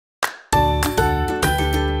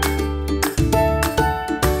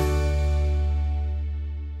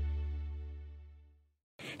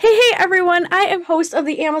everyone. I am host of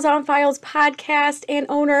the Amazon Files podcast and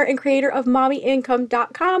owner and creator of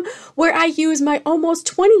mommyincome.com, where I use my almost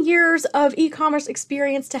 20 years of e-commerce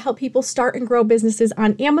experience to help people start and grow businesses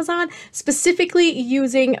on Amazon, specifically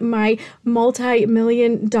using my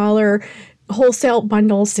multi-million-dollar wholesale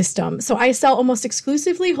bundle system. So I sell almost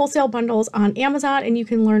exclusively wholesale bundles on Amazon, and you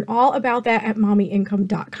can learn all about that at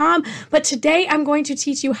mommyincome.com. But today I'm going to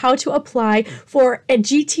teach you how to apply for a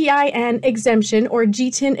GTIN exemption or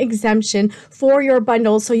GTIN exemption for your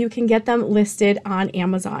bundles so you can get them listed on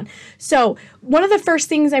Amazon. So one of the first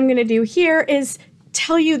things I'm going to do here is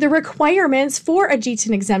tell you the requirements for a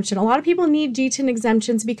GTIN exemption. A lot of people need GTIN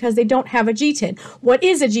exemptions because they don't have a GTIN. What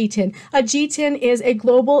is a GTIN? A GTIN is a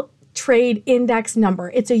global trade index number.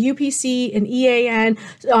 It's a UPC and EAN,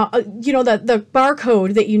 the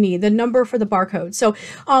barcode that you need, the number for the barcode. So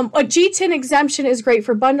a GTIN exemption is great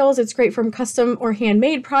for bundles. It's great from custom or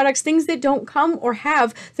handmade products, things that don't come or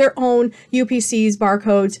have their own UPCs,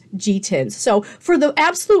 barcodes, GTINs. So for the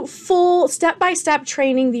absolute full step-by-step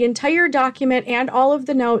training, the entire document and all of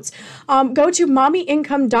the notes, go to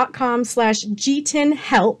mommyincome.com/GTIN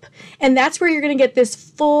help. And that's where you're going to get this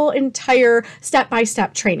full entire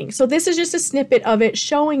step-by-step training. So this is just a snippet of it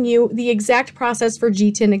showing you the exact process for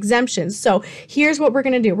GTIN exemptions. So here's what we're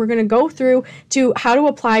going to do. We're going to go through to how to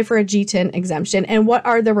apply for a GTIN exemption and what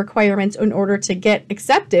are the requirements in order to get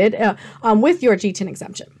accepted with your GTIN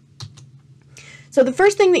exemption. So the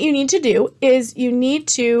first thing that you need to do is you need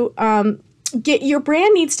to your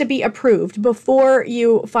brand needs to be approved before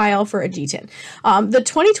you file for a GTIN. The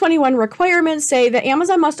 2021 requirements say that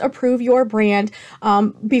Amazon must approve your brand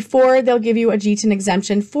before they'll give you a GTIN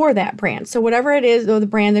exemption for that brand. So whatever it is, or the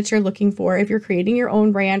brand that you're looking for, if you're creating your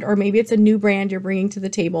own brand, or maybe it's a new brand you're bringing to the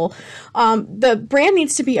table, the brand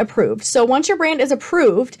needs to be approved. So once your brand is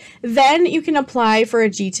approved, then you can apply for a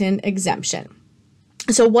GTIN exemption.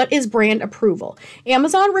 So what is brand approval?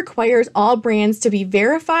 Amazon requires all brands to be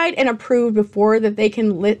verified and approved before that they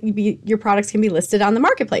can your products can be listed on the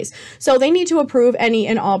marketplace. So they need to approve any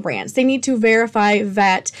and all brands. They need to verify,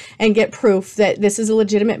 vet, and get proof that this is a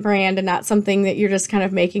legitimate brand and not something that you're just kind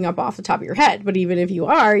of making up off the top of your head. But even if you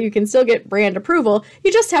are, you can still get brand approval.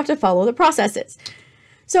 You just have to follow the processes.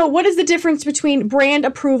 So what is the difference between brand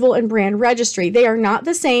approval and brand registry? They are not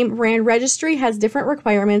the same. Brand registry has different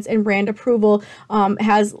requirements and brand approval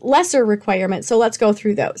has lesser requirements. So let's go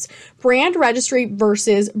through those. Brand registry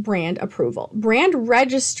versus brand approval. Brand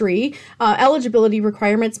registry eligibility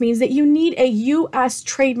requirements means that you need a U.S.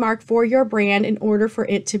 trademark for your brand in order for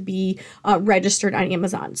it to be registered on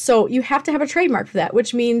Amazon. So you have to have a trademark for that,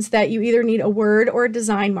 which means that you either need a word or a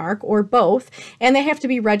design mark or both, and they have to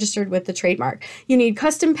be registered with the trademark. You need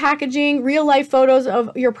custom packaging, real life photos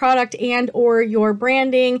of your product and or your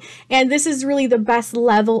branding, and this is really the best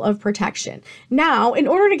level of protection. Now, in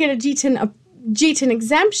order to get a GTIN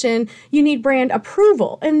exemption, you need brand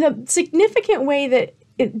approval, and the significant way that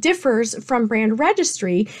it differs from brand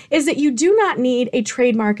registry is that you do not need a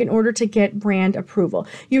trademark in order to get brand approval.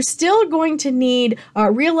 You're still going to need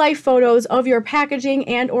real life photos of your packaging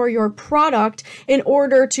and or your product in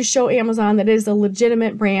order to show Amazon that it is a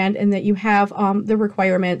legitimate brand and that you have the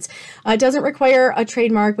requirements. It doesn't require a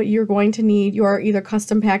trademark, but you're going to need your either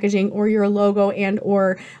custom packaging or your logo and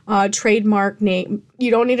or trademark name.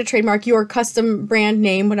 You don't need a trademark, your custom brand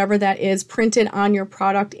name, whatever that is, printed on your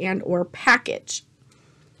product and or package.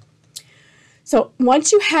 So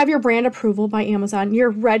once you have your brand approval by Amazon, you're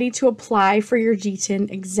ready to apply for your GTIN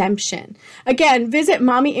exemption. Again, visit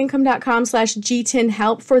mommyincome.com/GTIN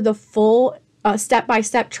help for the full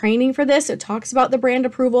step-by-step training for this. It talks about the brand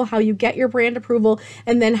approval, how you get your brand approval,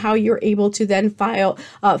 and then how you're able to then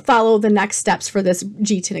follow the next steps for this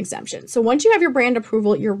GTIN exemption. So once you have your brand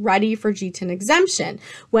approval, you're ready for GTIN exemption.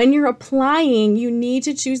 When you're applying, you need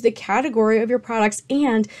to choose the category of your products,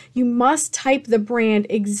 and you must type the brand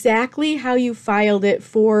exactly how you filed it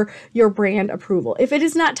for your brand approval. If it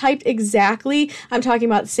is not typed exactly, I'm talking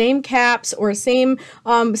about same caps or same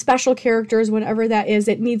special characters, whatever that is,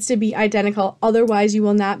 it needs to be identical. Otherwise, you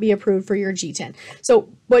will not be approved for your GTIN. So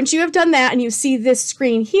once you have done that and you see this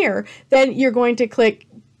screen here, then you're going to click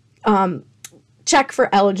check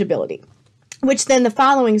for eligibility, which then the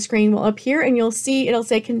following screen will appear and you'll see it'll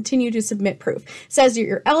say continue to submit proof. It says that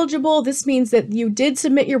you're eligible. This means that you did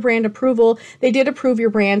submit your brand approval. They did approve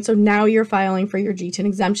your brand, so now you're filing for your GTIN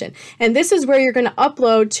exemption. And this is where you're going to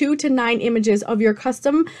upload 2 to 9 images of your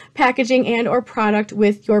custom packaging and or product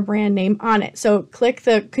with your brand name on it. So click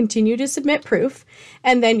the continue to submit proof,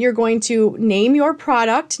 and then you're going to name your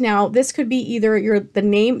product. Now this could be either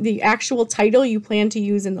the actual title you plan to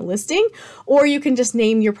use in the listing, or you can just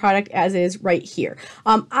name your product as is right here.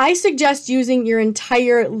 I suggest using your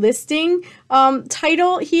entire listing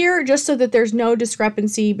title here, just so that there's no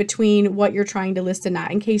discrepancy between what you're trying to list and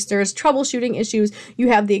not. In case there's troubleshooting issues, you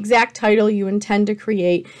have the exact title you intend to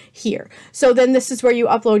create here. So then this is where you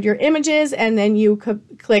upload your images, and then you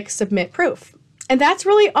click submit proof. And that's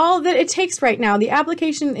really all that it takes right now. The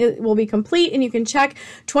application will be complete, and you can check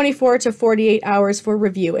 24 to 48 hours for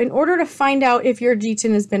review. In order to find out if your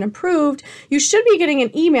GTIN has been approved, you should be getting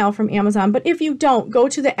an email from Amazon. But if you don't, go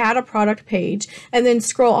to the Add a Product page and then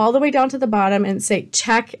scroll all the way down to the bottom and say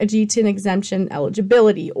check a GTIN exemption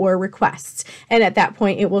eligibility or requests. And at that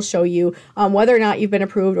point, it will show you whether or not you've been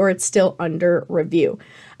approved or it's still under review.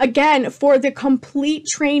 Again, for the complete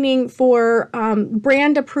training for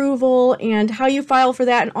brand approval and how you file for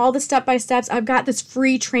that and all the step-by-steps, I've got this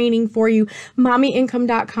free training for you,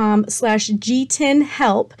 mommyincome.com/GTIN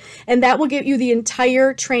help, and that will give you the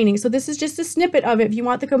entire training. So this is just a snippet of it. If you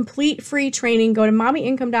want the complete free training, go to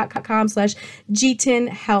mommyincome.com/GTIN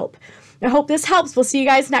help. I hope this helps. We'll see you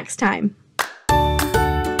guys next time.